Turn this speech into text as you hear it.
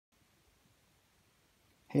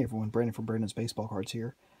Hey everyone, Brandon from Brandon's Baseball Cards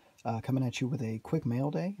here. Coming at you with a quick mail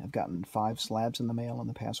day. I've gotten 5 slabs in the mail in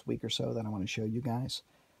the past week or so that I want to show you guys.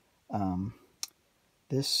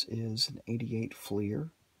 This is an 88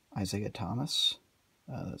 Fleer Isaiah Thomas.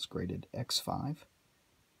 That's graded X5.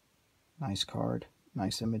 Nice card.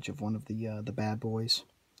 Nice image of one of the bad boys.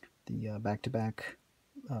 The back-to-back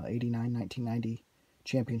 89-1990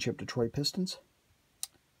 championship Detroit Pistons.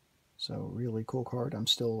 So really cool card. I'm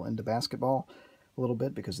still into basketball a little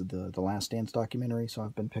bit because of the Last Dance documentary, so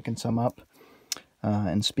I've been picking some up.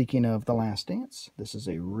 And speaking of The Last Dance, this is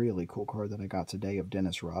a really cool card that I got today of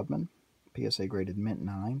Dennis Rodman, PSA graded Mint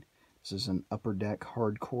 9. This is an Upper Deck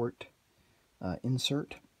hard court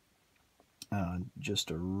insert.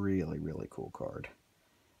 Just a really, really cool card.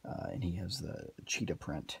 And he has the cheetah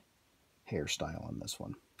print hairstyle on this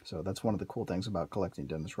one. So that's one of the cool things about collecting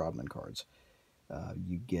Dennis Rodman cards.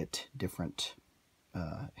 You get different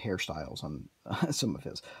hairstyles on some of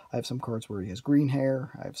his. I have some cards where he has green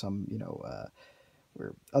hair. I have some,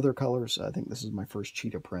 where other colors. I think this is my first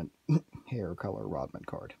cheetah print hair color Rodman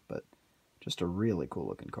card, but just a really cool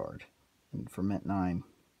looking card. And for Mint 9,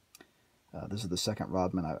 this is the second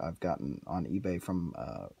Rodman I've gotten on eBay from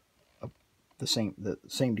the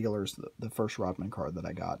same dealers, the first Rodman card that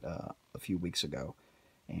I got a few weeks ago.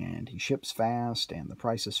 And he ships fast, and the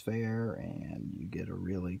price is fair, and you get a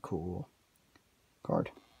really cool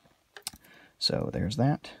card. So there's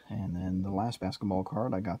that. And then the last basketball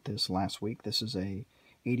card, I got this last week. This is a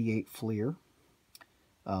 88 Fleer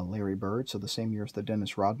Larry Bird, so the same year as the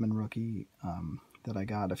Dennis Rodman rookie that I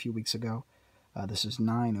got a few weeks ago. This is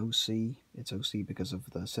 9 OC. It's OC because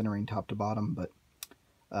of the centering top to bottom, but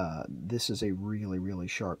this is a really, really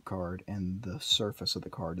sharp card, and the surface of the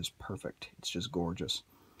card is perfect. It's just gorgeous.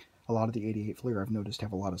 A lot of the 88 Fleer I've noticed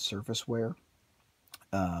have a lot of surface wear.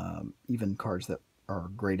 Even cards that are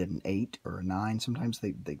graded an 8 or a 9, sometimes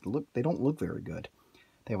they don't look very good.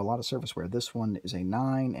 They have a lot of surface wear. This one is a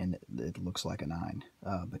 9, and it looks like a 9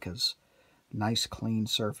 because nice clean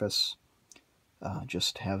surface.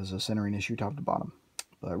 Just has a centering issue top to bottom.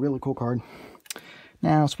 But really cool card.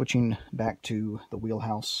 Now switching back to the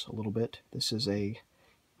wheelhouse a little bit. This is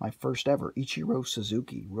my first ever Ichiro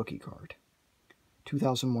Suzuki rookie card.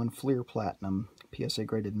 2001 Fleer Platinum, PSA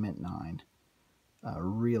graded Mint 9.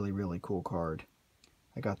 Really, really cool card.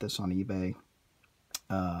 I got this on eBay,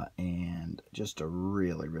 and just a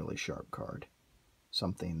really, really sharp card.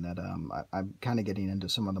 Something that I'm kind of getting into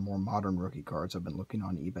some of the more modern rookie cards. I've been looking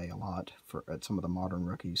on eBay a lot at some of the modern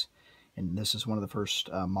rookies, and this is one of the first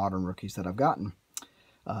modern rookies that I've gotten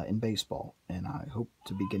in baseball, and I hope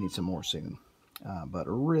to be getting some more soon. But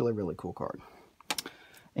a really, really cool card.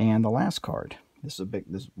 And the last card. This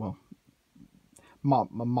is a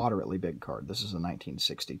moderately big card. This is a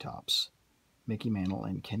 1960 Topps Mickey Mantle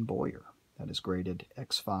and Ken Boyer. That is graded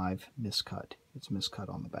X5 miscut. It's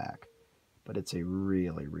miscut on the back, but it's a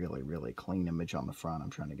really, really, really clean image on the front. I'm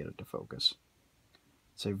trying to get it to focus.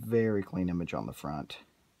 It's a very clean image on the front.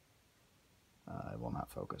 It will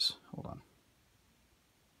not focus. Hold on.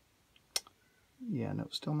 Yeah, no,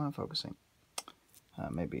 still not focusing.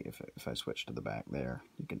 Maybe if I switch to the back there,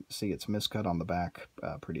 you can see it's miscut on the back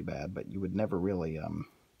pretty bad, but you would never really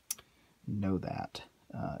know that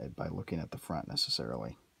by looking at the front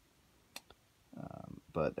necessarily.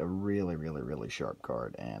 But a really, really, really sharp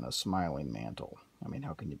card and a smiling mantle. I mean,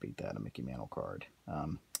 how can you beat that, a Mickey Mantle card?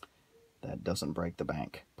 That doesn't break the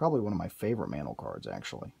bank. Probably one of my favorite Mantle cards,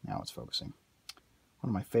 actually. Now it's focusing. One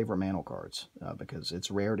of my favorite Mantle cards because it's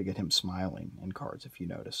rare to get him smiling in cards, if you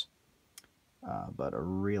notice. But a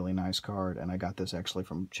really nice card, and I got this actually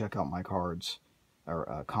from Check Out My Cards,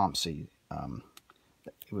 or CompC.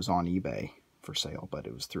 It was on eBay for sale, but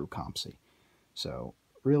it was through CompC. So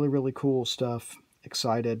really, really cool stuff.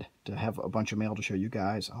 Excited to have a bunch of mail to show you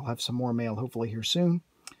guys. I'll have some more mail hopefully here soon.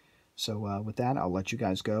 So with that, I'll let you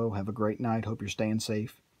guys go. Have a great night. Hope you're staying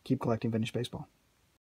safe. Keep collecting vintage baseball.